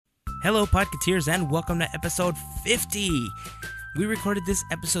Hello, Podcateers, and welcome to episode 50. We recorded this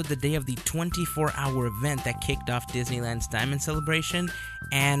episode the day of the 24-hour event that kicked off Disneyland's Diamond Celebration,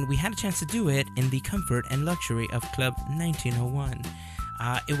 and we had a chance to do it in the comfort and luxury of Club 1901.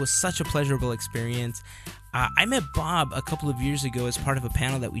 It was such a pleasurable experience. I met Bob a couple of years ago as part of a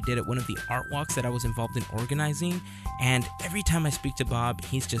panel that we did at one of the art walks that I was involved in organizing, and every time I speak to Bob,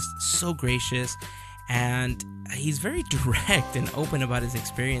 he's just so gracious, and he's very direct and open about his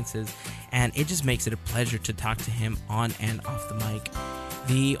experiences, and it just makes it a pleasure to talk to him on and off the mic.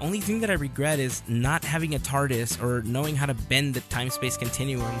 The only thing that I regret is not having a TARDIS or knowing how to bend the time-space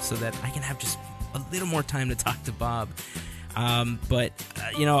continuum so that I can have just a little more time to talk to Bob. But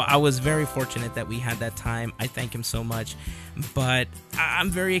I was very fortunate that we had that time. I thank him so much. But I'm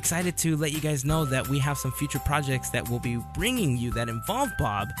very excited to let you guys know that we have some future projects that we'll be bringing you that involve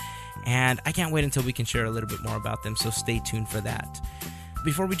Bob. And I can't wait until we can share a little bit more about them, so stay tuned for that.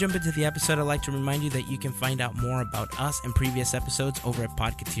 Before we jump into the episode, I'd like to remind you that you can find out more about us and previous episodes over at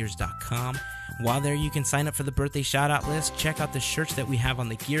podcateers.com. While there, you can sign up for the birthday shout-out list, check out the shirts that we have on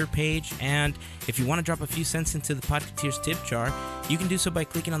the gear page, and if you want to drop a few cents into the Podcateers tip jar, you can do so by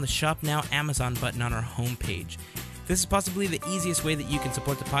clicking on the Shop Now Amazon button on our homepage. This is possibly the easiest way that you can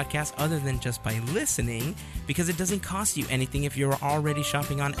support the podcast other than just by listening, because it doesn't cost you anything if you're already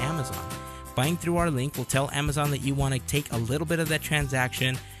shopping on Amazon. Buying through our link will tell Amazon that you want to take a little bit of that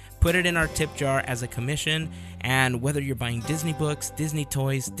transaction, put it in our tip jar as a commission, and whether you're buying Disney books, Disney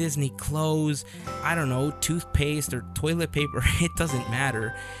toys, Disney clothes, I don't know, toothpaste or toilet paper, it doesn't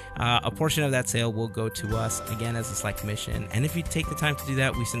matter. A portion of that sale will go to us, again, as a slight commission, and if you take the time to do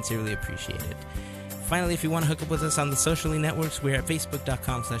that, we sincerely appreciate it. Finally, if you want to hook up with us on the social networks, we're at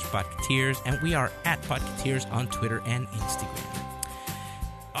facebook.com/podcateers, and we are at Podcateers on Twitter and Instagram.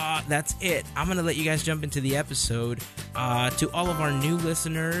 That's it. I'm going to let you guys jump into the episode. To all of our new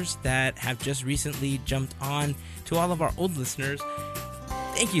listeners that have just recently jumped on, to all of our old listeners,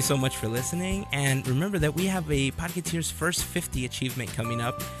 thank you so much for listening. And remember that we have a Podcateers First 50 achievement coming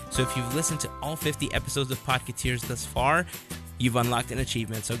up. So if you've listened to all 50 episodes of Podcateers thus far, you've unlocked an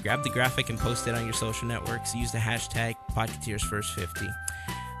achievement. So grab the graphic and post it on your social networks. Use the hashtag Podcateers First 50.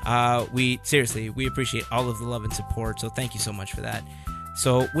 We appreciate all of the love and support. So thank you so much for that.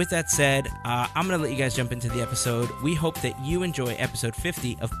 So with that said, I'm going to let you guys jump into the episode. We hope that you enjoy episode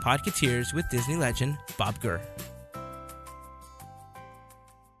 50 of Podcateers with Disney legend Bob Gurr.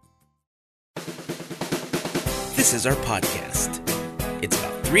 This is our podcast. It's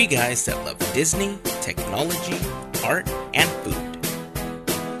about three guys that love Disney, technology, art, and food.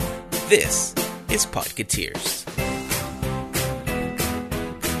 This is Podcateers.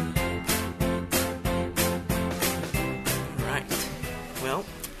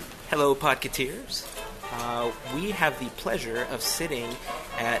 Hello, Podcateers. We have the pleasure of sitting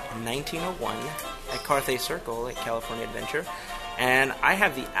at 1901 at Carthay Circle at California Adventure, and I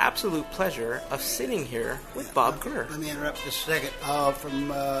have the absolute pleasure of sitting here with Bob Gurr. Let me interrupt just a second.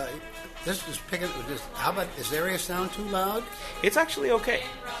 This is picking. How about, is the area sound too loud? It's actually okay.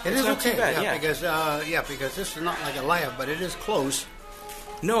 It's not okay. Too bad, yeah. Because this is not like a live, but it is close.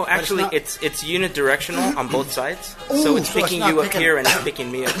 No, actually, it's unidirectional on both sides. So it's picking you up here and it's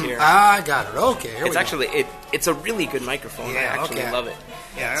picking me up here. I got it. Okay, here we go. It's a really good microphone. Yeah, I actually love it.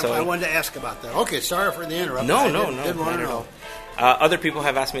 Yeah, so, I wanted to ask about that. Okay, sorry for the interruption. No, didn't want to know. Other people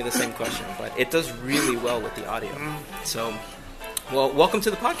have asked me the same question, but it does really well with the audio. So, well, welcome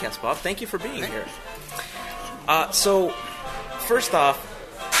to the podcast, Bob. Thank you for being here. So, first off,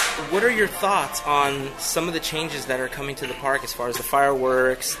 what are your thoughts on some of the changes that are coming to the park as far as the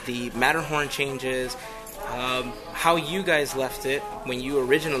fireworks, the Matterhorn changes, how you guys left it when you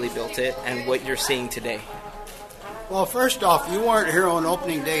originally built it, and what you're seeing today? Well, first off, you weren't here on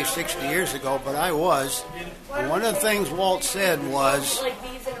opening day 60 years ago, but I was. And one of the things Walt said was,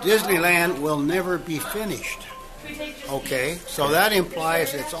 Disneyland will never be finished. Okay, so that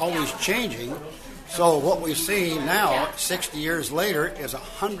implies it's always changing. So what we see now, 60 years later, is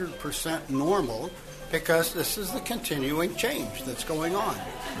 100% normal because this is the continuing change that's going on.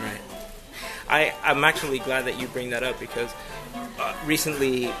 Right. I'm actually glad that you bring that up because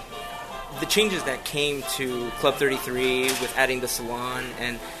recently the changes that came to Club 33 with adding the salon,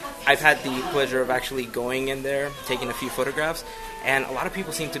 and I've had the pleasure of actually going in there, taking a few photographs, and a lot of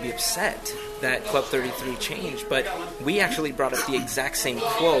people seem to be upset that Club 33 changed, but we actually brought up the exact same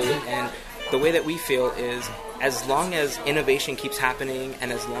quote, and the way that we feel is as long as innovation keeps happening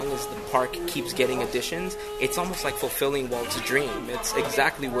and as long as the park keeps getting additions, it's almost like fulfilling Walt's dream. It's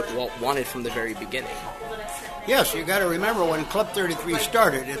exactly what Walt wanted from the very beginning. Yes, you got to remember when Club 33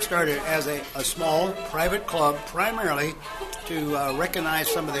 started, it started as a small private club primarily to recognize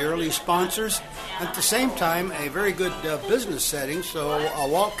some of the early sponsors. At the same time, a very good business setting, so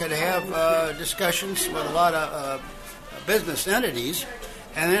Walt could have discussions with a lot of business entities.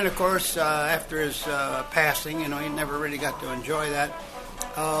 And then, of course, after his passing, he never really got to enjoy that.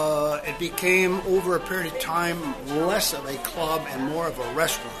 It became, over a period of time, less of a club and more of a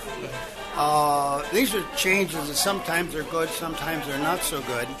restaurant. These are changes that sometimes are good, sometimes they're not so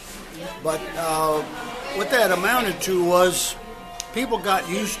good. But what that amounted to was people got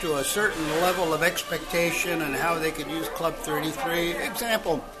used to a certain level of expectation and how they could use Club 33.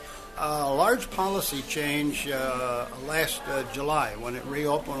 Example, a large policy change last July when it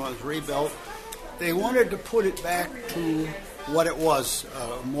reopened, when it was rebuilt. They wanted to put it back to what it was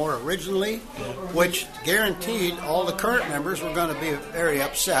more originally, which guaranteed all the current members were going to be very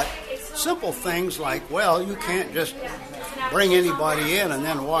upset. Simple things like, well, you can't just bring anybody in and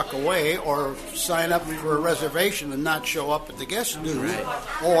then walk away, or sign up for a reservation and not show up at the guest do,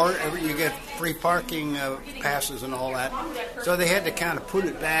 or you get free parking passes and all that. So they had to kind of put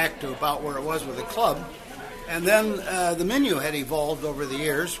it back to about where it was with the club. And then the menu had evolved over the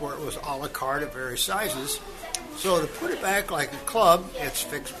years, where it was a la carte of various sizes. So to put it back like a club, it's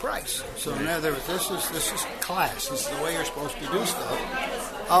fixed price. So in other words, this is class. This is the way you're supposed to do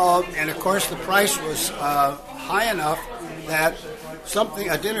stuff. And of course, the price was high enough that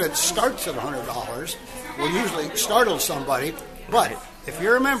a dinner that starts at $100 will usually startle somebody. But if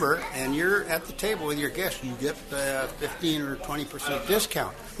you're a member and you're at the table with your guests, you get 15 or 20%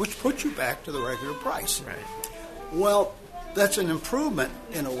 discount, which puts you back to the regular price. Right. Well, that's an improvement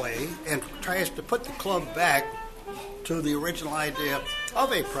in a way, and tries to put the club back to the original idea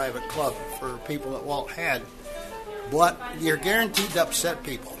of a private club for people that Walt had. But you're guaranteed to upset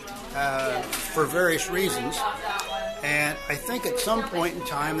people for various reasons. And I think at some point in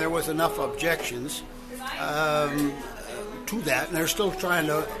time there was enough objections to that, and they're still trying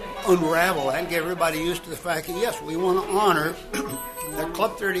to unravel that and get everybody used to the fact that, yes, we want to honor that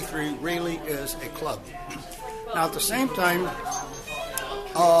Club 33 really is a club. Now, at the same time,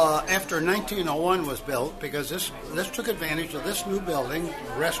 after 1901 was built, because this took advantage of this new building,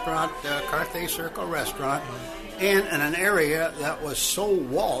 restaurant, Carthay Circle restaurant, and in an area that was so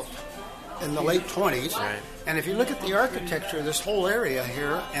Walt in the late 20s. Right. And if you look at the architecture of this whole area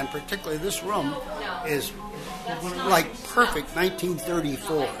here, and particularly this room, is like perfect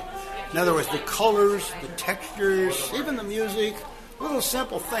 1934. In other words, the colors, the textures, even the music, little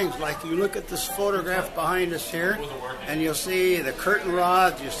simple things like you look at this photograph behind us here, and you'll see the curtain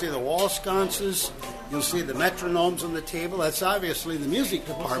rods, you'll see the wall sconces, you'll see the metronomes on the table. That's obviously the music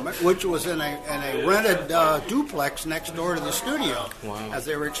department, which was in a rented duplex next door to the studio. Wow. As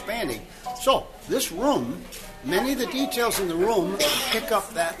they were expanding. So this room, many of the details in the room pick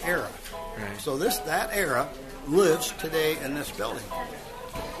up that era. Right. So that era lives today in this building.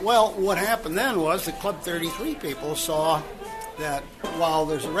 Well, what happened then was the Club 33 people saw that while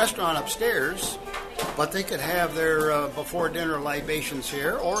there's a restaurant upstairs, but they could have their before-dinner libations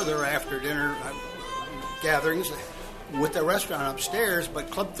here or their after-dinner gatherings with the restaurant upstairs, but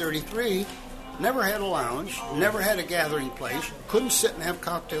Club 33 never had a lounge, never had a gathering place, couldn't sit and have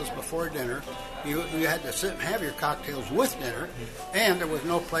cocktails before dinner. You had to sit and have your cocktails with dinner, and there was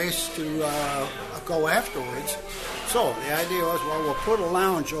no place to go afterwards. So the idea was, well, we'll put a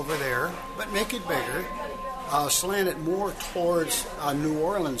lounge over there, but make it bigger, slant it more towards New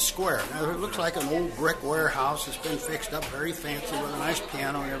Orleans Square. Now, it looks like an old brick warehouse. It's been fixed up very fancy with a nice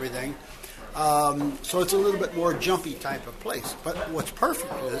piano and everything. So it's a little bit more jumpy type of place. But what's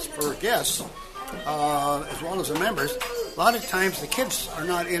perfect is for guests, as well as the members, a lot of times the kids are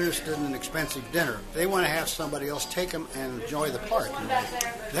not interested in an expensive dinner. They want to have somebody else take them and enjoy the park.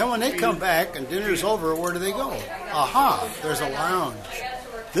 Then when they come back and dinner's over, where do they go? Aha, there's a lounge.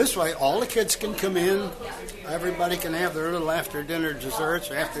 This way, all the kids can come in. Everybody can have their little after-dinner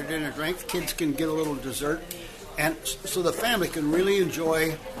desserts or after-dinner drinks. Kids can get a little dessert. And so the family can really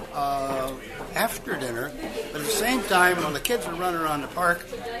enjoy after dinner. But at the same time, when the kids are running around the park,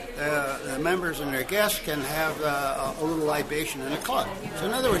 the members and their guests can have a little libation in a club. So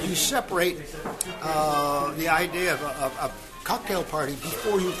in other words, you separate the idea of a cocktail party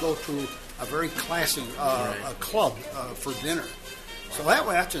before you go to a very classy a club for dinner. So that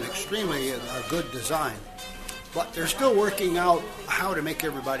way, that's an extremely good design. But they're still working out how to make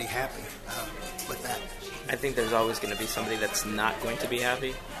everybody happy with that. I think there's always going to be somebody that's not going to be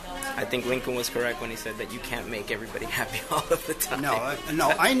happy. I think Lincoln was correct when he said that you can't make everybody happy all of the time.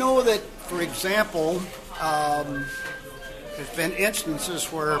 No. I know that, for example, there's been instances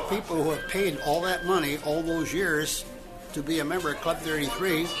where people who have paid all that money all those years to be a member of Club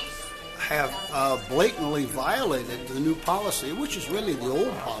 33 have blatantly violated the new policy, which is really the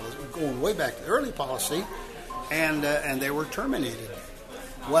old policy, going way back to the early policy, and they were terminated.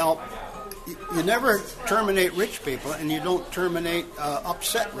 Well, you never terminate rich people, and you don't terminate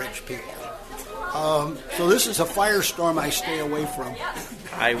upset rich people. So this is a firestorm I stay away from.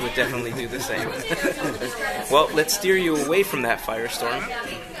 I would definitely do the same. Well, let's steer you away from that firestorm,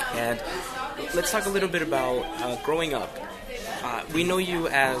 and let's talk a little bit about growing up. We know you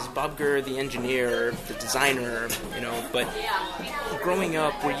as Bob Gurr, the engineer, the designer, but growing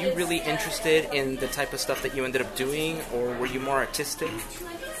up, were you really interested in the type of stuff that you ended up doing, or were you more artistic?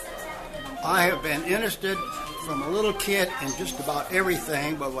 I have been interested from a little kid in just about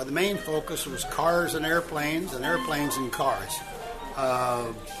everything, but the main focus was cars and airplanes and cars.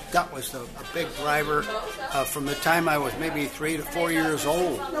 That was a big driver from the time I was maybe 3 to 4 years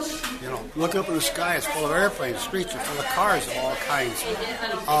old. Look up in the sky, it's full of airplanes, streets are full of cars of all kinds.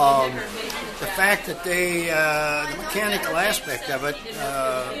 The fact that the mechanical aspect of it,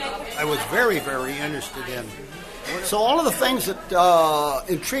 I was very, very interested in. So all of the things that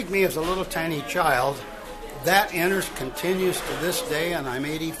intrigued me as a little tiny child, that continues to this day, and I'm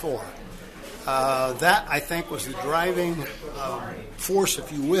 84. That, I think, was the driving force,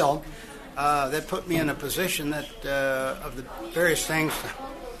 if you will, that put me in a position that of the various things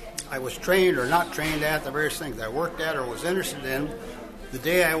I was trained or not trained at, the various things I worked at or was interested in. The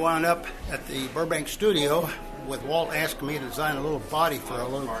day I wound up at the Burbank studio with Walt asking me to design a little body for a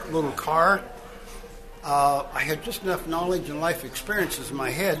little car, I had just enough knowledge and life experiences in my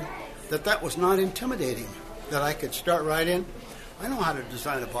head that was not intimidating, that I could start right in. I know how to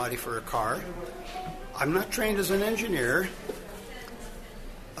design a body for a car. I'm not trained as an engineer.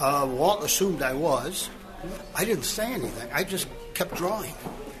 Walt assumed I was. I didn't say anything. I just kept drawing.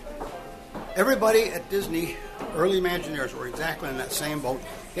 Everybody at Disney, early Imagineers, were exactly in that same boat.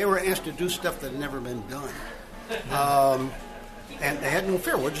 They were asked to do stuff that had never been done. And they had no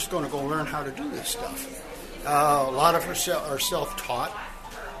fear. We're just going to go learn how to do this stuff. A lot of us are self-taught.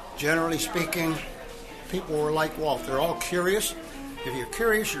 Generally speaking, people were like Walt. They're all curious. If you're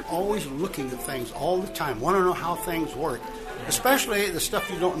curious, you're always looking at things all the time. Want to know how things work, especially the stuff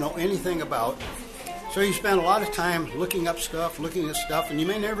you don't know anything about. So you spend a lot of time looking up stuff, looking at stuff, and you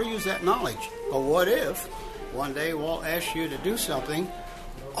may never use that knowledge. But what if one day Walt asks you to do something?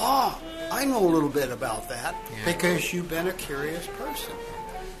 I know a little bit about that because you've been a curious person.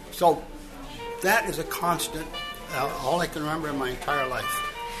 So that is a constant, all I can remember in my entire life.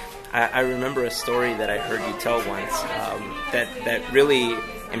 I remember a story that I heard you tell once that really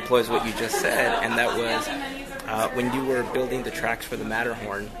employs what you just said, and that was when you were building the tracks for the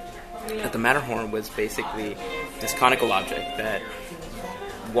Matterhorn. That the Matterhorn was basically this conical object that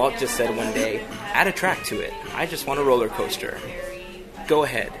Walt just said one day, add a track to it. I just want a roller coaster. Go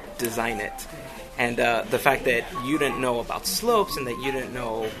ahead, design it. And the fact that you didn't know about slopes and that you didn't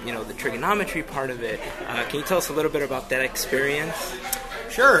know, the trigonometry part of it. Can you tell us a little bit about that experience?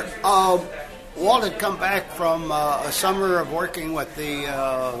 Sure. Walt had come back from a summer of working with the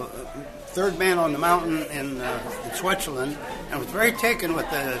Third Man on the Mountain in Switzerland, and was very taken with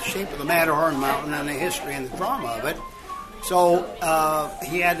the shape of the Matterhorn Mountain and the history and the drama of it. So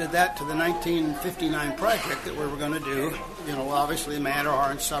he added that to the 1959 project that we were going to do. Obviously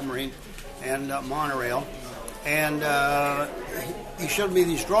Matterhorn, submarine, and monorail. And he showed me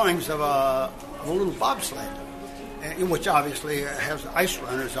these drawings of a little bobsled, which obviously has ice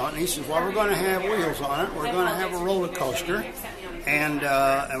runners on it. And he says, well, we're going to have wheels on it. We're going to have a roller coaster. And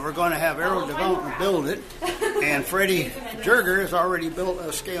we're going to have Aero Development build it. And Freddie Jerger has already built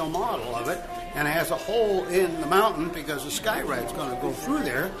a scale model of it. And it has a hole in the mountain because the Skyride's going to go through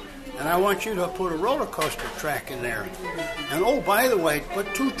there. And I want you to put a roller coaster track in there. And by the way,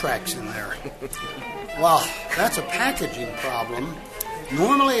 put 2 tracks in there. Well, that's a packaging problem.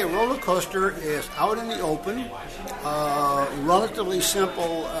 Normally, a roller coaster is out in the open, relatively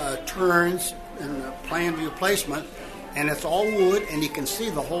simple turns and plan view placement, and it's all wood, and you can see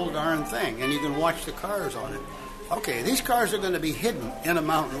the whole darn thing, and you can watch the cars on it. Okay, these cars are going to be hidden in a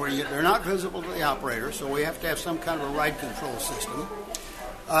mountain where they're not visible to the operator, so we have to have some kind of a ride control system.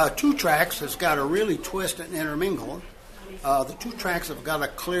 2 tracks has got to really twist and intermingle. The 2 tracks have got to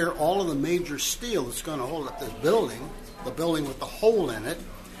clear all of the major steel that's going to hold up this building, the building with the hole in it.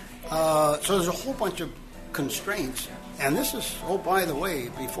 So there's a whole bunch of constraints. And this is, by the way,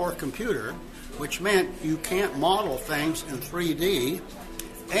 before computer, which meant you can't model things in 3D,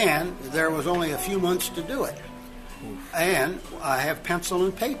 and there was only a few months to do it. And I have pencil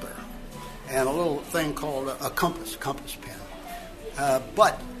and paper and a little thing called a compass pen.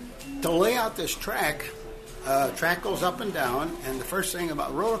 But to lay out this track, Track goes up and down, and the first thing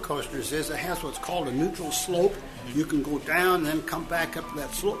about roller coasters is it has what's called a neutral slope. You can go down and then come back up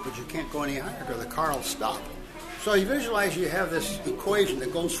that slope, but you can't go any higher because the car will stop. So you visualize you have this equation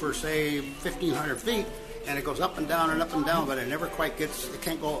that goes for, say, 1,500 feet, and it goes up and down, but it never quite gets, it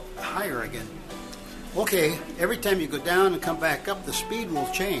can't go higher again. Okay, every time you go down and come back up, the speed will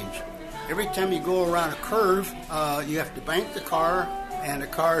change. Every time you go around a curve, you have to bank the car, and the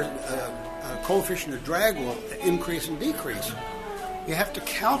car's coefficient of drag will increase and decrease. You have to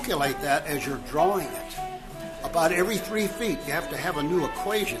calculate that as you're drawing it. About every 3 feet, you have to have a new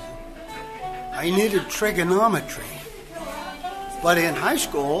equation. I needed trigonometry. But in high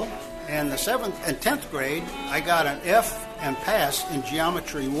school, in the 7th and 10th grade, I got an F and passed in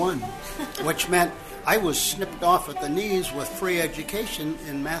Geometry 1, which meant I was snipped off at the knees with free education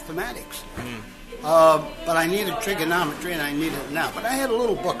in mathematics. But I needed trigonometry, and I needed it now. But I had a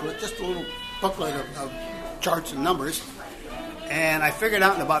little booklet, just a little booklet of charts and numbers, and I figured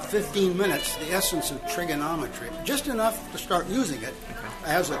out in about 15 minutes the essence of trigonometry, just enough to start using it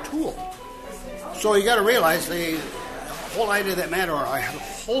as a tool. So you got to realize the whole idea of that matter, I had a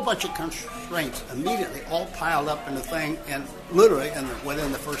whole bunch of constraints immediately all piled up in the thing, and literally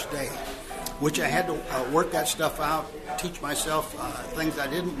within the first day, which I had to work that stuff out, teach myself things I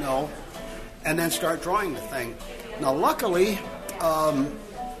didn't know, and then start drawing the thing. Now, luckily,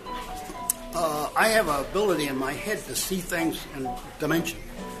 I have an ability in my head to see things in dimension.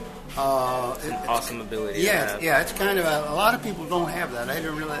 Awesome ability. Yeah, it's kind of a lot of people don't have that. I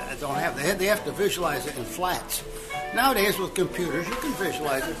don't have that. They have to visualize it in flats. Nowadays, with computers, you can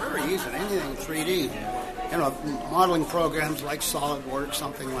visualize it very easily. Anything in 3D. You know, modeling programs like SolidWorks,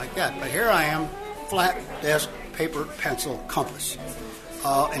 something like that. But here I am, flat desk, paper, pencil, compass,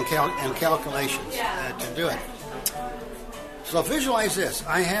 and calculations to do it. So visualize this.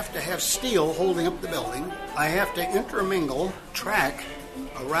 I have to have steel holding up the building. I have to intermingle track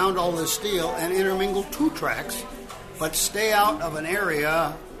around all this steel and intermingle 2 tracks, but stay out of an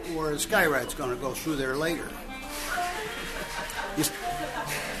area where a Skyride's going to go through there later.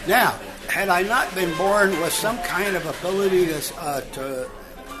 Now, had I not been born with some kind of ability to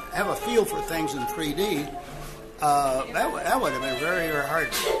have a feel for things in 3D, that would have been very, very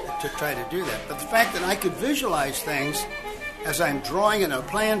hard to try to do that. But the fact that I could visualize things as I'm drawing it in a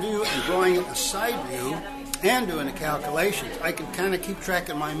plan view and drawing it in a side view and doing the calculations, I could kind of keep track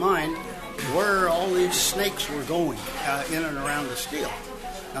in my mind where all these snakes were going in and around the steel.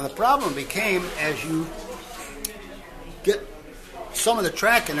 Now, the problem became as you get some of the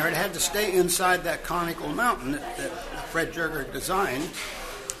track in there, it had to stay inside that conical mountain that Fred Jerger designed.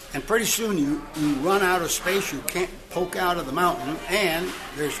 And pretty soon you run out of space. You can't poke out of the mountain, and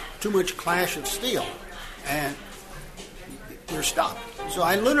there's too much clash of steel, and you're stopped. So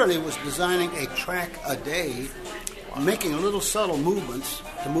I literally was designing a track a day, making little subtle movements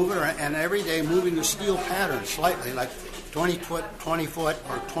to move it around, and every day moving the steel pattern slightly, like 20 foot,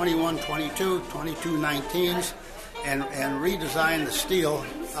 or 21, 22, 22, 19s, and redesign the steel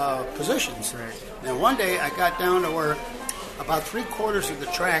positions. Right. And one day I got down to where about 3/4 of the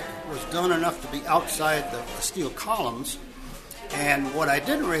track was done enough to be outside the steel columns. And what I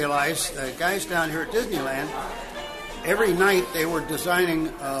didn't realize, the guys down here at Disneyland, every night they were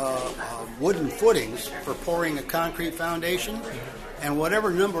designing wooden footings for pouring a concrete foundation. And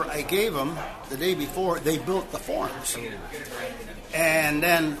whatever number I gave them the day before, they built the forms. And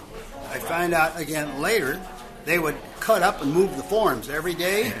then I find out again later, they would cut up and move the forms every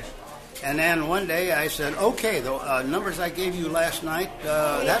day. And then one day I said, okay, the numbers I gave you last night,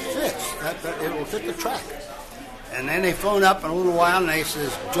 that fits. It will fit the track. And then they phone up in a little while and they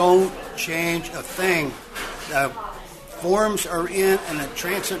says, don't change a thing. The forms are in and the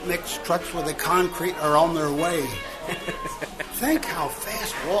transit mix trucks with the concrete are on their way. Think how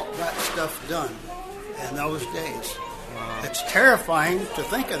fast Walt got stuff done in those days. Wow. It's terrifying to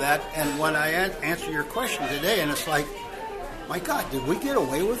think of that. And when I answer your question today, and it's like, my God, did we get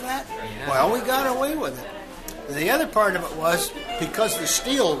away with that? Yeah. Well, we got away with it. And the other part of it was because the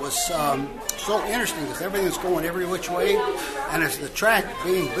steel was so interesting because everything's going every which way, and as the track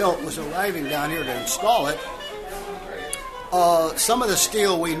being built was arriving down here to install it, some of the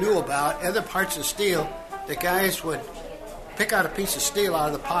steel we knew about, other parts of steel, the guys would pick out a piece of steel out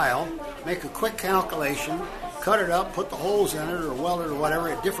of the pile, make a quick calculation, cut it up, put the holes in it or weld it or whatever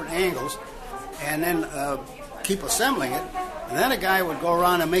at different angles, and then keep assembling it. And then a guy would go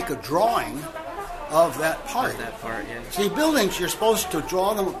around and make a drawing of that part. See, buildings, you're supposed to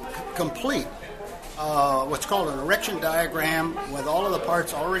draw them complete. What's called an erection diagram with all of the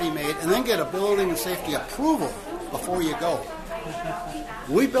parts already made, and then get a building and safety approval before you go.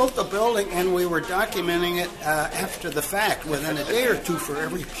 We built the building and we were documenting it after the fact, within a day or two for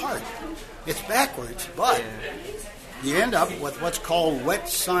every part. It's backwards, but you end up with what's called wet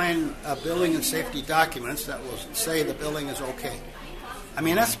sign building and safety documents that will say the building is okay. I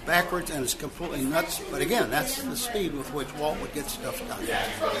mean, that's backwards and it's completely nuts, but again, that's the speed with which Walt would get stuff done.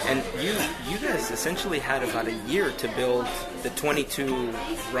 And you guys essentially had about a year to build the 22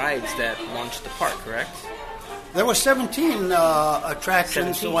 rides that launched the park, correct? There were 17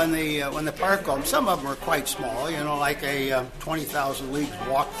 attractions 17. when the park opened. Some of them were quite small, like a 20,000 Leagues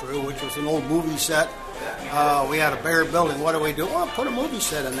walkthrough, which was an old movie set. We had a bare building. What do we do? Well, put a movie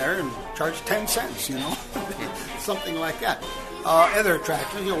set in there and charge 10 cents, something like that. Other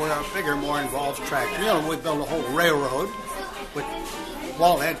attractions, were bigger, more involved attractions. We built a whole railroad, which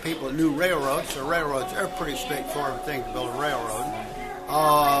Walt had people that knew railroads, so railroads are a pretty straightforward thing to build a railroad.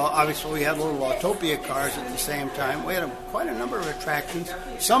 Obviously, we had little Autopia cars at the same time. We had quite a number of attractions.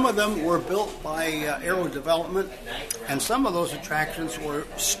 Some of them were built by Aero Development, and some of those attractions were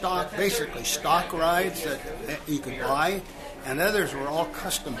basically stock rides that you could buy, and others were all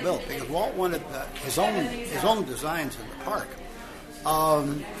custom built because Walt wanted his own designs in the park.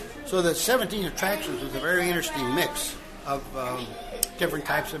 So the 17 attractions was a very interesting mix of different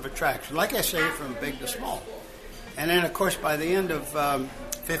types of attractions. Like I say, from big to small. And then, of course, by the end of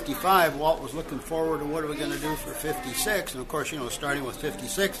 55, Walt was looking forward to what are we going to do for 56. And, of course, starting with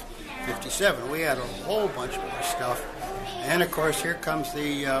 56, 57, we had a whole bunch more stuff. And, of course, here comes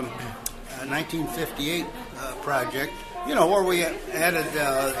the 1958 project, where we added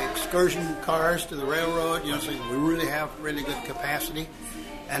excursion cars to the railroad, so we really have really good capacity.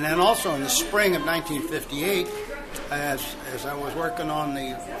 And then also in the spring of 1958, as I was working on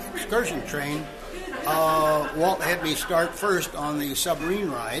the excursion train, Walt had me start first on the submarine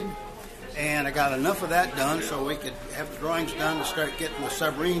ride, and I got enough of that done so we could have the drawings done to start getting the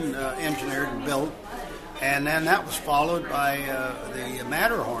submarine engineered and built. And then that was followed by the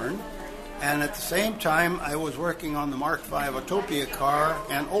Matterhorn. And at the same time, I was working on the Mark V Autopia car,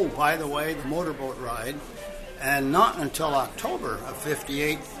 and by the way, the motorboat ride. And not until October of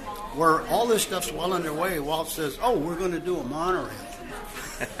 58, where all this stuff's well underway, Walt says, we're going to do a monorail.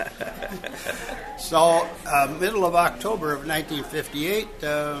 So, middle of October of 1958,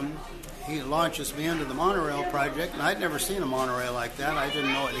 he launches me into the monorail project, and I'd never seen a monorail like that. I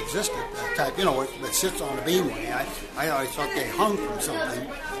didn't know it existed. That type, that sits on a beamway. I always thought they hung from something.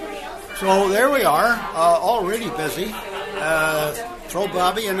 So there we are, already busy. Throw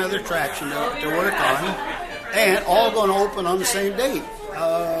Bobby another attraction to work on, and all going to open on the same date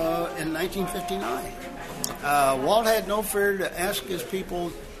in 1959. Walt had no fear to ask his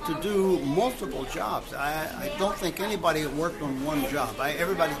people to do multiple jobs. I don't think anybody worked on one job.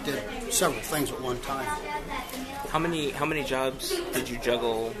 Everybody did several things at one time. How many jobs did you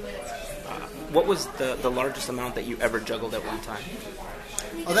juggle? What was the largest amount that you ever juggled at one time?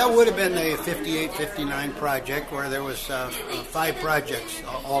 Well, that would have been the 58-59 project, where there was 5 projects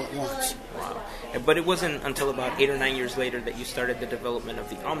all at once. Wow. But it wasn't until about 8 or 9 years later that you started the development of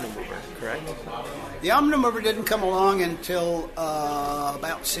the Omnimover, correct? The Omnimover didn't come along until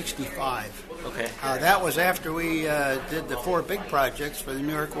about 65. Okay. That was after we did the 4 big projects for the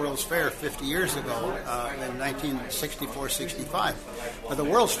New York World's Fair 50 years ago in 1964-65. But the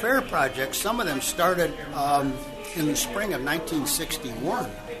World's Fair projects, some of them started in the spring of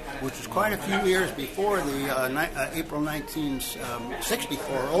 1961, which was quite a few years before the April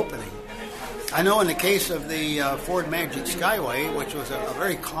 1964 opening. I know in the case of the Ford Magic Skyway, which was a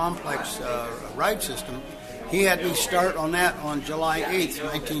very complex ride system, he had me start on that on July 8th,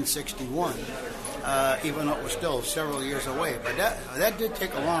 1961, even though it was still several years away. But that did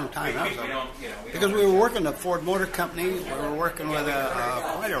take a long time. Because we were working at Ford Motor Company, we were working with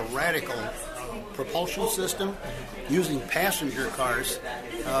quite a radical propulsion system using passenger cars.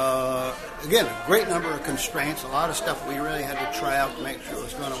 Again, a great number of constraints, a lot of stuff we really had to try out to make sure it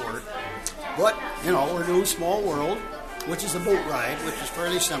was going to work. But, we're doing Small World, which is a boat ride, which is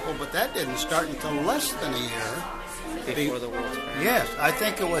fairly simple, but that didn't start until less than a year. Before the World's Fair. Yes, I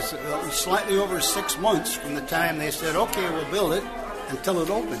think it was slightly over 6 months from the time they said, okay, we'll build it, until it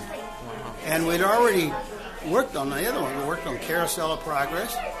opened. Wow. And we'd already worked on the other one. We worked on Carousel of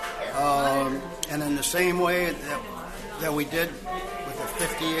Progress, and in the same way that we did with the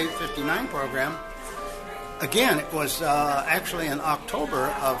 58-59 program. Again, it was actually in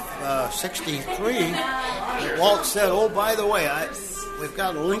October of 63, Walt said, by the way, we've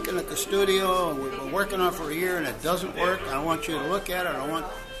got Lincoln at the studio, and we've been working on it for a year, and it doesn't work. I want you to look at it. I want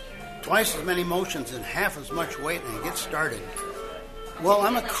twice as many motions and half as much weight, and get started. Well,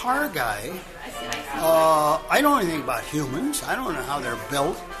 I'm a car guy. I don't know anything about humans. I don't know how they're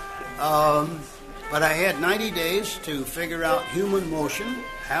built. But I had 90 days to figure out human motion,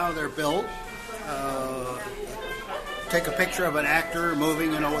 how they're built. Take a picture of an actor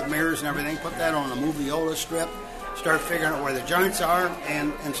moving, with mirrors and everything, put that on a Moviola strip, start figuring out where the joints are,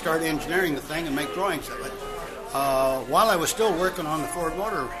 and start engineering the thing and make drawings of it. While I was still working on the Ford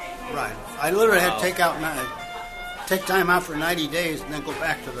Motor ride, I literally had to take time out for 90 days and then go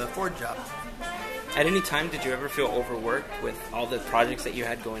back to the Ford job. At any time, did you ever feel overworked with all the projects that you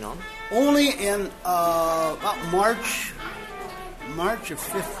had going on? Only in about March of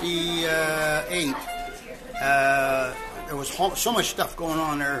 '58. There was so much stuff going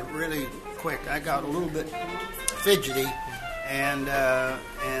on there really quick. I got a little bit fidgety, and I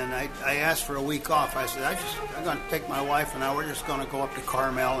asked for a week off. I said, I'm going to take my wife and we're just going to go up to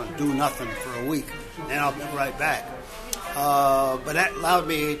Carmel and do nothing for a week, and I'll be right back. But that allowed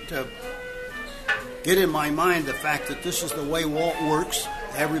me to get in my mind the fact that this is the way Walt works.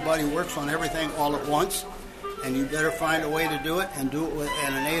 Everybody works on everything all at once, and you better find a way to do it and do it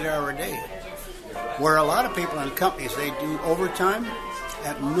in an 8-hour day. Where a lot of people in companies, they do overtime.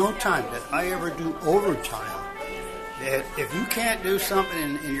 At no time did I ever do overtime. If you can't do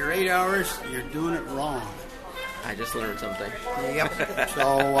something in your 8 hours, you're doing it wrong. I just learned something. Yep.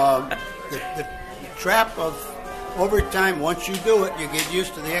 So the trap of overtime, once you do it, you get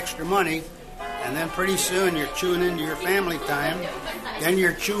used to the extra money, and then pretty soon you're chewing into your family time. Then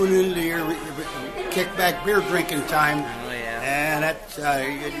you're chewing into your kickback beer drinking time. Oh, yeah. And that's,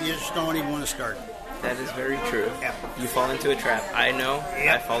 you just don't even want to start. That is very true. Yeah. You fall into a trap. I know.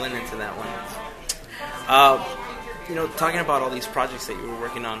 Yep. I've fallen into that one. Talking about all these projects that you were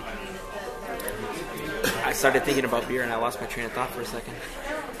working on, I started thinking about beer and I lost my train of thought for a second.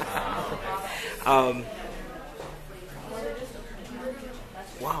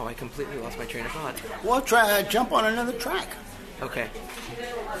 Wow, I completely lost my train of thought. Well, jump on another track. Okay.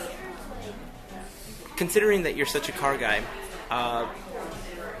 Considering that you're such a car guy,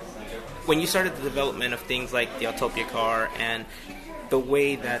 when you started the development of things like the Autopia car and the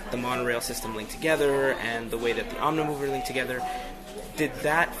way that the monorail system linked together and the way that the Omnimover linked together, did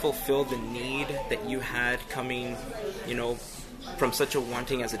that fulfill the need that you had coming, from such a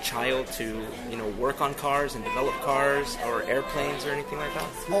wanting as a child to, work on cars and develop cars or airplanes or anything like that?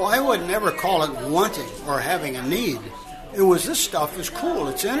 Well, I would never call it wanting or having a need. It was, this stuff is cool.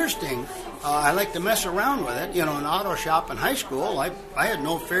 It's interesting. I like to mess around with it. In an auto shop in high school, I had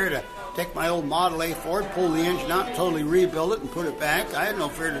no fear to take my old Model A Ford, pull the engine out, totally rebuild it and put it back. I had no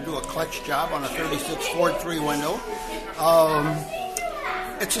fear to do a clutch job on a 36 Ford 3-window.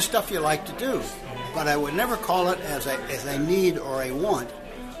 It's the stuff you like to do. But I would never call it as a need or a want.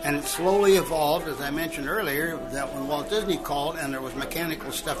 And it slowly evolved, as I mentioned earlier, that when Walt Disney called and there was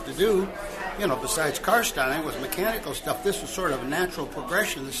mechanical stuff to do, besides car styling, was mechanical stuff. This was sort of a natural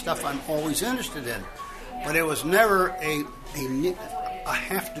progression, the stuff I'm always interested in. But it was never a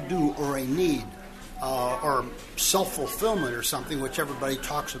have to do or a need or self-fulfillment or something, which everybody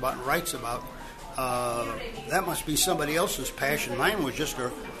talks about and writes about. That must be somebody else's passion. Mine was just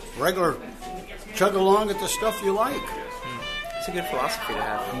a regular chug along at the stuff you like. It's a good philosophy to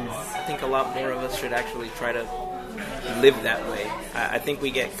have. I think a lot more of us should actually try to live that way. I think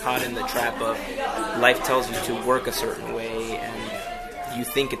we get caught in the trap of life tells you to work a certain way and you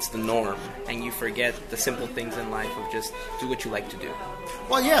think it's the norm, and you forget the simple things in life of just do what you like to do.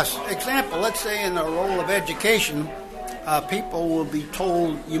 Well, yes. Example, let's say in the role of education, people will be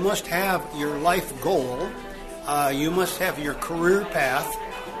told you must have your life goal, you must have your career path.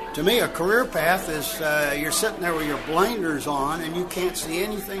 To me, a career path is you're sitting there with your blinders on and you can't see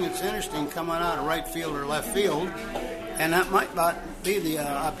anything that's interesting coming out of right field or left field, and that might not be the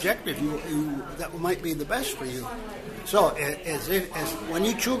objective that might be the best for you. So, as when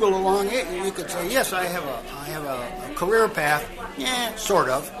you chuggle along it, you could say, yes, I have a career path. Yeah, sort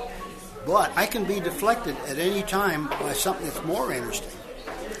of, but I can be deflected at any time by something that's more interesting.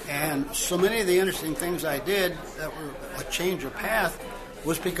 And so many of the interesting things I did that were a change of path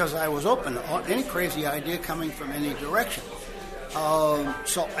was because I was open to any crazy idea coming from any direction.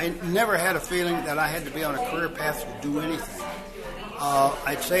 So I never had a feeling that I had to be on a career path to do anything.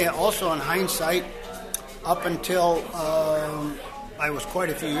 I'd say also in hindsight, up until I was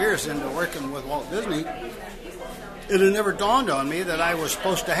quite a few years into working with Walt Disney, it had never dawned on me that I was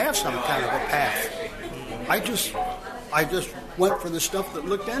supposed to have some kind of a path. I just went for the stuff that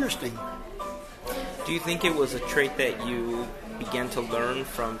looked interesting. Do you think it was a trait that you began to learn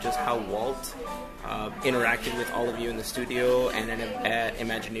from just how Walt interacted with all of you in the studio and at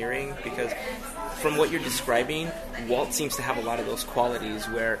Imagineering? Because from what you're describing, Walt seems to have a lot of those qualities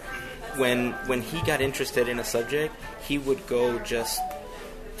where when he got interested in a subject, he would go just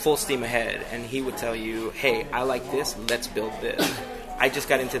full steam ahead, and he would tell you, hey, I like this, let's build this. I just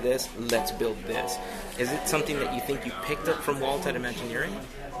got into this, let's build this. Is it something that you think you picked up from Walt at Imagineering?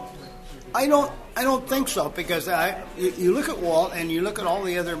 I don't think so, because you look at Walt and you look at all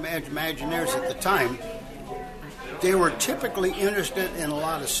the other Imagineers at the time. They were typically interested in a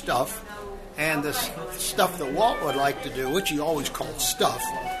lot of stuff, and the stuff that Walt would like to do, which he always called stuff,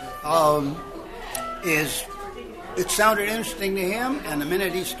 is it sounded interesting to him, and the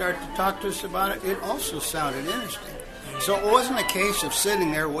minute he started to talk to us about it, it also sounded interesting. So it wasn't a case of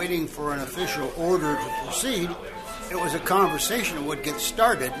sitting there waiting for an official order to proceed. It was a conversation that would get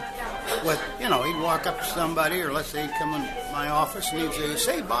started with, he'd walk up to somebody, or let's say he'd come in my office and he'd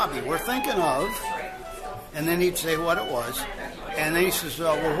say, Bobby, we're thinking of, and then he'd say what it was, and then he says,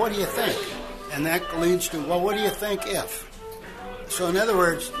 well, what do you think? And that leads to, well, what do you think if? So in other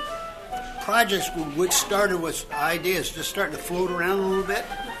words, projects which started with ideas just starting to float around a little bit,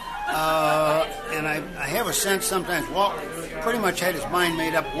 and I have a sense sometimes Walt pretty much had his mind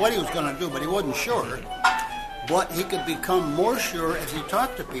made up what he was going to do, but he wasn't sure. But he could become more sure as he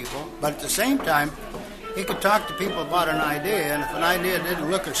talked to people, but at the same time, he could talk to people about an idea, and if an idea didn't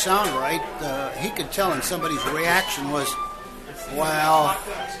look or sound right, he could tell, and somebody's reaction was, well,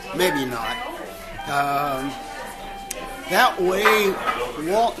 maybe not. That way,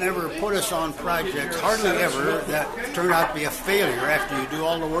 Walt never put us on projects, hardly ever, that turned out to be a failure after you do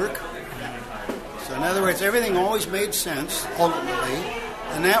all the work. So in other words, everything always made sense, ultimately.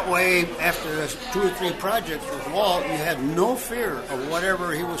 And that way, after 2 or 3 projects with Walt, you had no fear of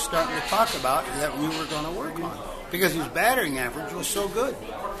whatever he was starting to talk about that we were going to work on, because his battering average was so good.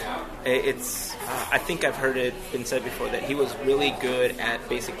 I think I've heard it been said before that he was really good at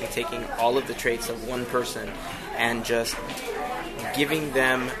basically taking all of the traits of one person and just giving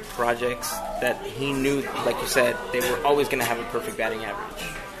them projects that he knew, like you said, they were always going to have a perfect batting average.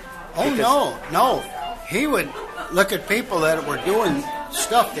 Oh, no. He would look at people that were doing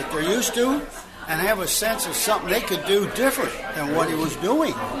stuff that they're used to and have a sense of something they could do different than what he was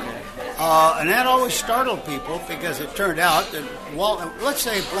doing. And that always startled people, because it turned out that Walt, let's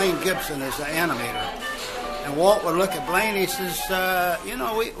say Blaine Gibson is the animator, and Walt would look at Blaine, he says,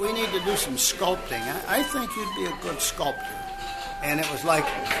 we need to do some sculpting. I think you'd be a good sculptor. And it was like,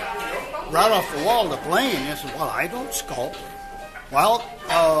 right off the wall to Blaine, he said, well, I don't sculpt. Well,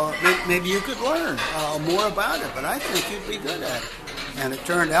 maybe you could learn more about it, but I think you'd be good at it. And it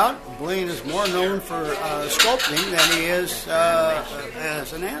turned out Blaine is more known for sculpting than he is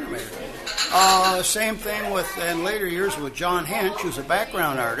as an animator. Same thing in later years with John Hench, who's a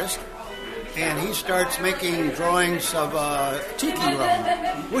background artist, and he starts making drawings of Tiki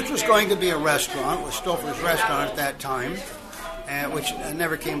Room, which was going to be a restaurant, was Stouffer's restaurant at that time, which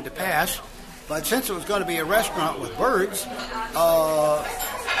never came to pass. But since it was going to be a restaurant with birds,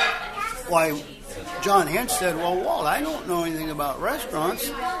 John Hench said, well, Walt, I don't know anything about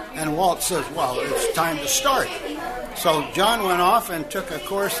restaurants. And Walt says, well, it's time to start. So John went off and took a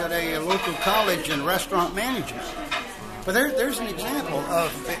course at a local college in restaurant management. But there's an example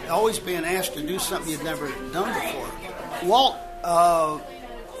of always being asked to do something you'd never done before. Walt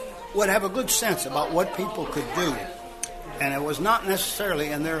would have a good sense about what people could do. And it was not necessarily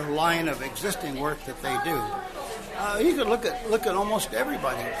in their line of existing work that they do. You could look at almost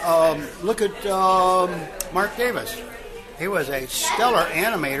everybody. Look at Mark Davis. He was a stellar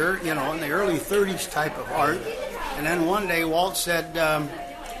animator, in the early 30s type of art. And then one day Walt said,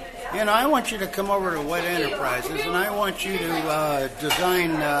 I want you to come over to Wet Enterprises, and I want you to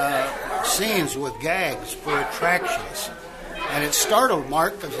design scenes with gags for attractions. And it startled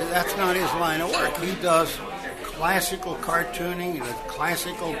Mark, because that's not his line of work. He does classical cartooning,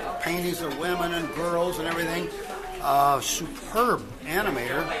 classical paintings of women and girls and everything. Superb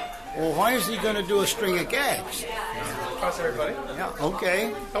animator. Well, why is he going to do a string of gags? How's everybody? Yeah,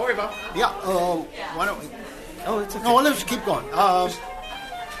 okay. Don't worry about it. Yeah, why don't we... Oh, it's okay. No, let's keep going.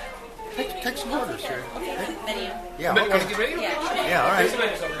 Take some orders here. Video. Yeah, Want to okay. get ready? Yeah, all There's the right.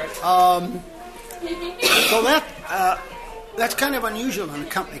 menus over, guys. So that's kind of unusual in a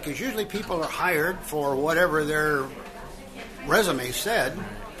company, because usually people are hired for whatever their resume said.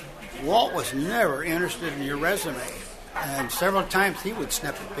 Walt was never interested in your resume. And several times he would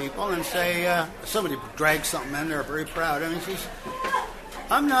snip at people and say, somebody dragged something in there, very proud of him. He says,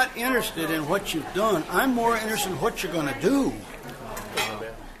 I'm not interested in what you've done. I'm more interested in what you're going to do.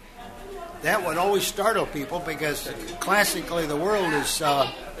 That would always startle people, because classically the world is...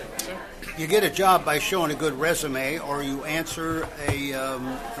 you get a job by showing a good resume, or you answer a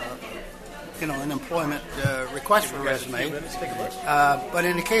an employment request for a resume. But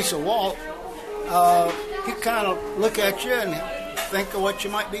in the case of Walt, he kind of look at you and think of what you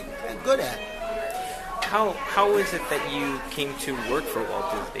might be good at. How is it that you came to work for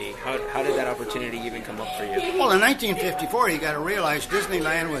Walt Disney? How did that opportunity even come up for you? Well, in 1954, you got to realize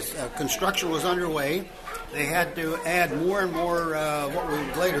Disneyland was construction was underway. They had to add more and more what we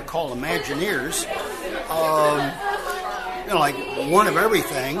would later call Imagineers, like one of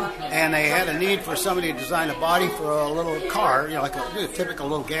everything. And they had a need for somebody to design a body for a little car, like a typical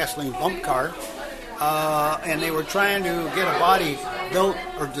little gasoline bump car. And they were trying to get a body built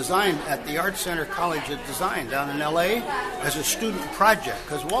or designed at the Art Center College of Design down in L.A. as a student project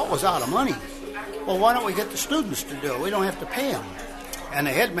because Walt was out of money. Well, why don't we get the students to do it? We don't have to pay them. And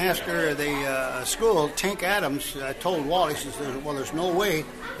the headmaster of the school, Tink Adams, told Walt, he says, well, there's no way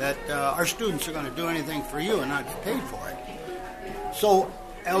that our students are going to do anything for you and not get paid for it. So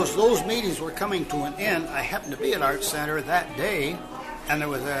as those meetings were coming to an end, I happened to be at Art Center that day. And there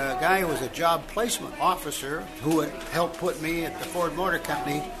was a guy who was a job placement officer who had helped put me at the Ford Motor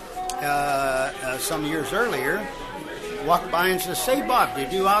Company some years earlier. Walked by and said, say, Bob, do you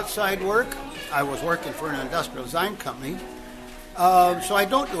do outside work? I was working for an industrial design company. So I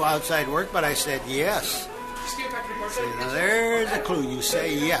don't do outside work, but I said yes. So, now there's a clue. You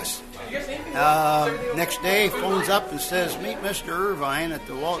say yes. Next day, phones up and says, meet Mr. Irvine at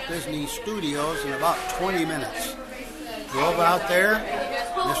the Walt Disney Studios in about 20 minutes. Drove out there.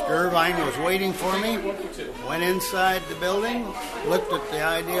 Mr. Irvine was waiting for me. Went inside the building, looked at the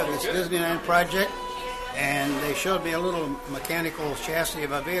idea of this Disneyland project, and they showed me a little mechanical chassis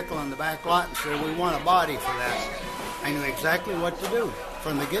of a vehicle in the back lot and said, we want a body for that. I knew exactly what to do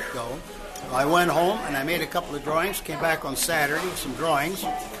from the get-go. So I went home and I made a couple of drawings, came back on Saturday with some drawings,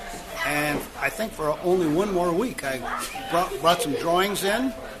 and I think for only one more week I brought some drawings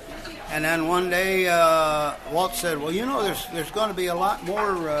in. And then one day, Walt said, "Well, there's going to be a lot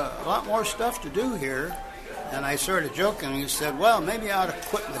more stuff to do here." And I started joking. He said, "Well, maybe I ought to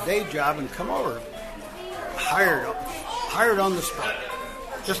quit my day job and come over." Hired on the spot,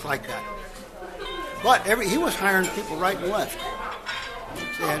 just like that. But he was hiring people right and left.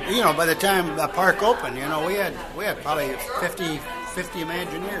 And, by the time the park opened, we had probably 50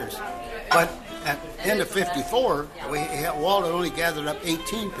 Imagineers. But at the end of '54, Walt had only gathered up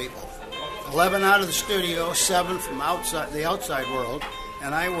 18 people. 11 out of the studio, 7 from the outside world,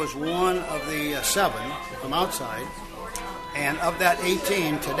 and I was one of the 7 from outside. And of that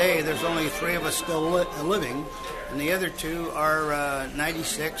 18, today there's only 3 of us still living, and the other 2 are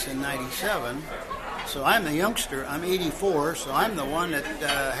 96 and 97. So I'm the youngster. I'm 84, so I'm the one that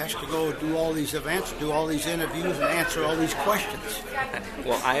has to go do all these events, do all these interviews, and answer all these questions.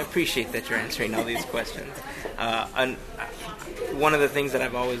 Well, I appreciate that you're answering all these questions. One of the things that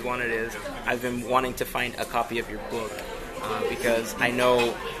I've always wanted is I've been wanting to find a copy of your book because I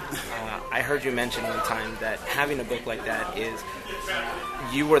know I heard you mention one time that having a book like that is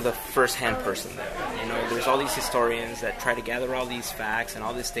you were the first-hand person there. There's all these historians that try to gather all these facts and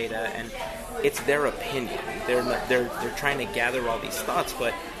all this data, and it's their opinion. They're trying to gather all these thoughts,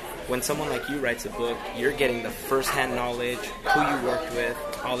 but when someone like you writes a book, you're getting the first-hand knowledge, who you worked with,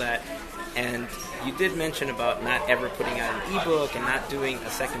 all that. And you did mention about not ever putting out an ebook and not doing a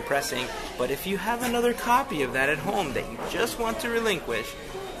second pressing, but if you have another copy of that at home that you just want to relinquish,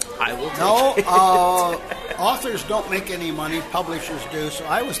 I will take it. No, authors don't make any money, publishers do, so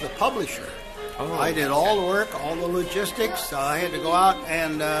I was the publisher. Oh, I did all the work, all the logistics. I had to go out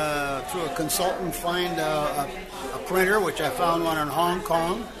and, through a consultant, find a printer, which I found one in Hong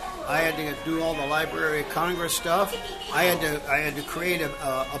Kong. I had to do all the Library of Congress stuff. I had to create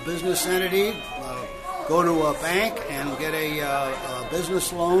a business entity, go to a bank and get a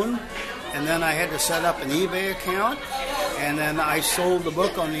business loan, and then I had to set up an eBay account, and then I sold the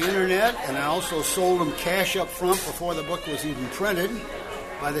book on the internet, and I also sold them cash up front before the book was even printed.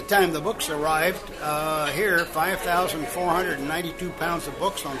 By the time the books arrived here, 5,492 pounds of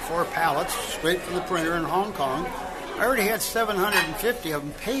books on 4 pallets, straight from the printer in Hong Kong. I already had 750 of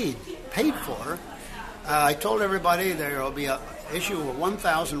them paid for. I told everybody there will be an issue of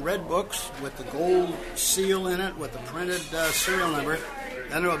 1,000 red books with the gold seal in it, with the printed serial number.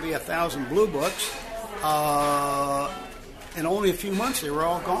 Then there will be 1,000 blue books. In only a few months, they were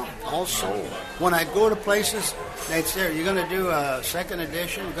all gone, all sold. When I'd go to places, they'd say, "Are you going to do a second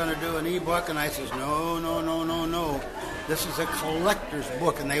edition? You're going to do an e-book?" And I says, No. This is a collector's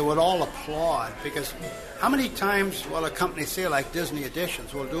book. And they would all applaud, because how many times will a company say, like Disney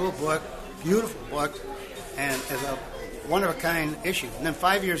Editions, will do a book, beautiful book, and as a one-of-a-kind issue. And then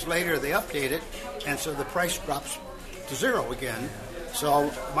 5 years later, they update it, and so the price drops to 0 again.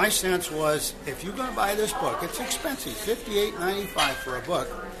 So my sense was, if you're going to buy this book, it's expensive, $58.95 for a book.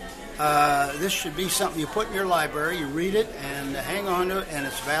 This should be something you put in your library, you read it, and hang on to it, and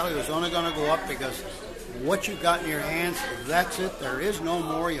its value is only going to go up because what you got in your hands, that's it. There is no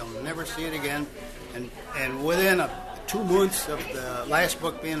more. You'll never see it again. And within 2 months of the last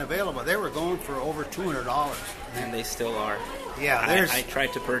book being available, they were going for over $200. And they still are. Yeah, I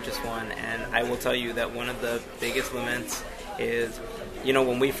tried to purchase one, and I will tell you that one of the biggest laments is,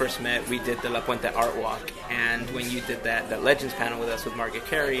 when we first met, we did the La Puente Art Walk, and when you did that Legends panel with us with Margaret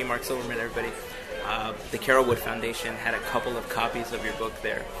Carey, Mark Silverman, everybody, the Carolwood Foundation had a couple of copies of your book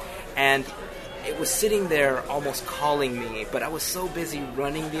there. And it was sitting there almost calling me, but I was so busy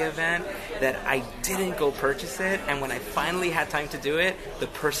running the event that I didn't go purchase it. And when I finally had time to do it, the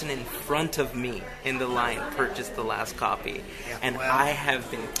person in front of me in the line purchased the last copy. And I have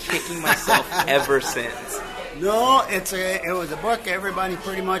been kicking myself ever since. No, it was a book everybody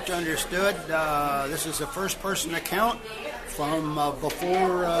pretty much understood. This is a first-person account from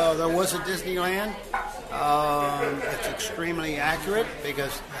before there was a Disneyland. It's extremely accurate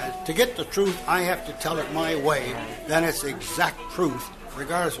because to get the truth, I have to tell it my way. Then it's the exact truth,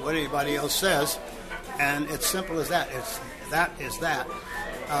 regardless of what anybody else says. And it's simple as that. That is that.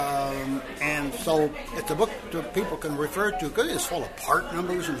 And so it's a book that people can refer to because it's full of part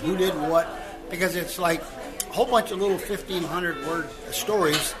numbers and who did what. Because it's like a whole bunch of little 1,500-word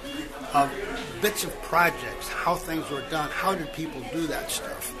stories of bits of projects, how things were done, how did people do that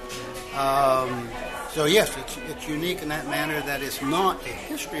stuff. So yes, it's unique in that manner that it's not a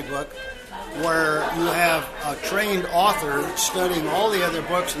history book where you have a trained author studying all the other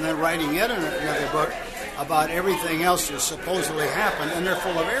books and then writing yet another book about everything else that supposedly happened, and they're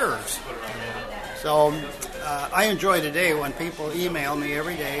full of errors. So I enjoy today when people email me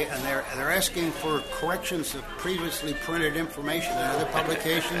every day and they're asking for corrections of previously printed information in other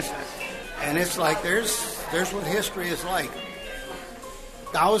publications, and it's like there's what history is like.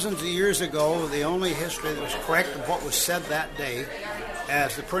 Thousands of years ago, the only history that was correct of what was said that day,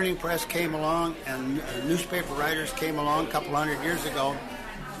 as the printing press came along and newspaper writers came along a couple hundred years ago,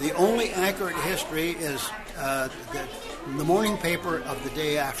 the only accurate history is the morning paper of the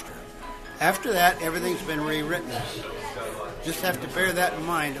day after. After that, everything's been rewritten. Just have to bear that in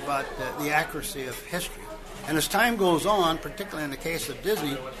mind about the accuracy of history. And as time goes on, particularly in the case of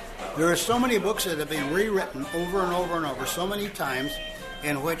Disney, there are so many books that have been rewritten over and over and over so many times,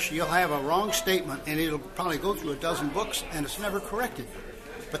 in which you'll have a wrong statement and it'll probably go through a dozen books and it's never corrected.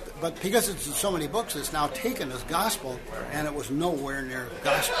 But because it's in so many books, it's now taken as gospel, and it was nowhere near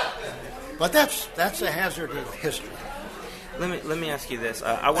gospel. But that's a hazard of history. Let me ask you this.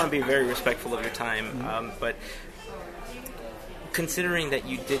 I want to be very respectful of your time, but considering that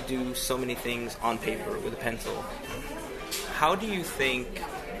you did do so many things on paper with a pencil, how do you think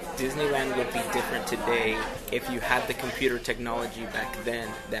Disneyland would be different today if you had the computer technology back then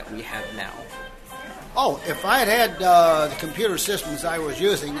that we have now? Oh, if I had the computer systems I was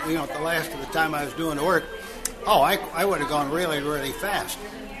using, at the last of the time I was doing the work, I would have gone really, really fast.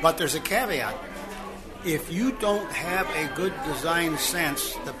 But there's a caveat. If you don't have a good design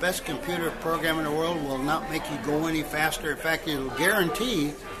sense, the best computer program in the world will not make you go any faster. In fact, it will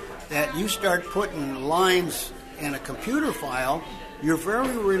guarantee that you start putting lines in a computer file, you're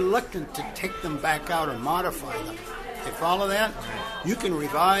very reluctant to take them back out and modify them. You follow that? You can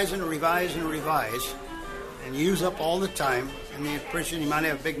revise and revise and revise and use up all the time, and the impression you might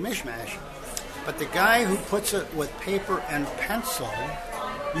have a big mishmash. But the guy who puts it with paper and pencil,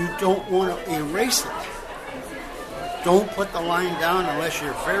 you don't want to erase it. Don't put the line down unless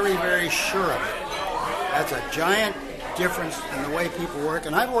you're very, very sure of it. That's a giant difference in the way people work,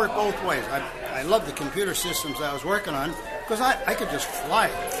 and I've worked both ways. I love the computer systems I was working on because I could just fly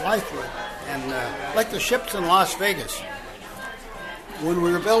through it. And like the ships in Las Vegas, when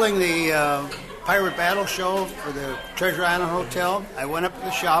we were building the Pirate Battle Show for the Treasure Island Hotel, I went up to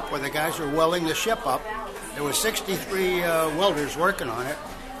the shop where the guys were welding the ship up. There were 63 welders working on it,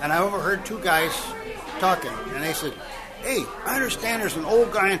 and I overheard two guys talking, and they said, "Hey, I understand there's an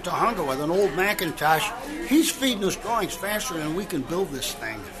old guy in Tahunga with an old Macintosh. He's feeding us drawings faster than we can build this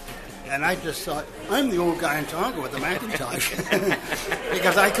thing." And I just thought, I'm the old guy in Tonga with a Macintosh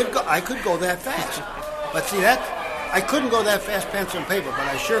because I could go that fast. But see, I couldn't go that fast pencil and paper, but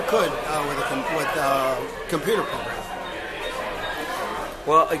I sure could with a computer program.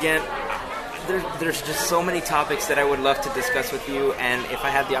 Well, again, there's just so many topics that I would love to discuss with you, and if I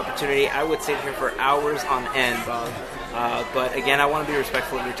had the opportunity, I would sit here for hours on end, Bob. But again, I want to be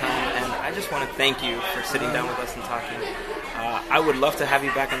respectful of your time, and I just want to thank you for sitting down with us and talking. I would love to have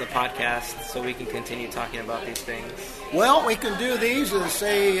you back on the podcast so we can continue talking about these things. Well, we can do these as,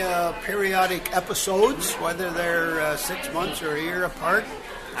 say, periodic episodes, whether they're 6 months or a year apart.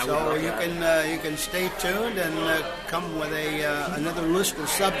 So you can stay tuned and come with another list of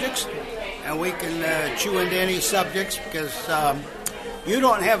subjects, and we can chew into any subjects, because you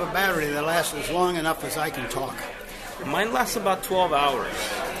don't have a battery that lasts as long enough as I can talk. Mine lasts about 12 hours.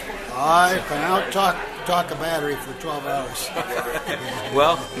 I can out-talk a battery for 12 hours.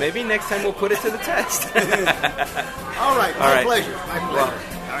 Well, maybe next time we'll put it to the test. All right, my pleasure. Well,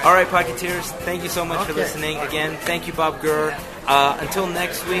 all right, Pocketeers, thank you so much for listening. Again, thank you, Bob Gurr. Until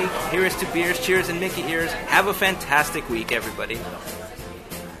next week, here is to beers, cheers, and Mickey ears. Have a fantastic week, everybody.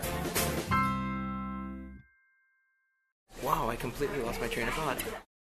 Wow, I completely lost my train of thought.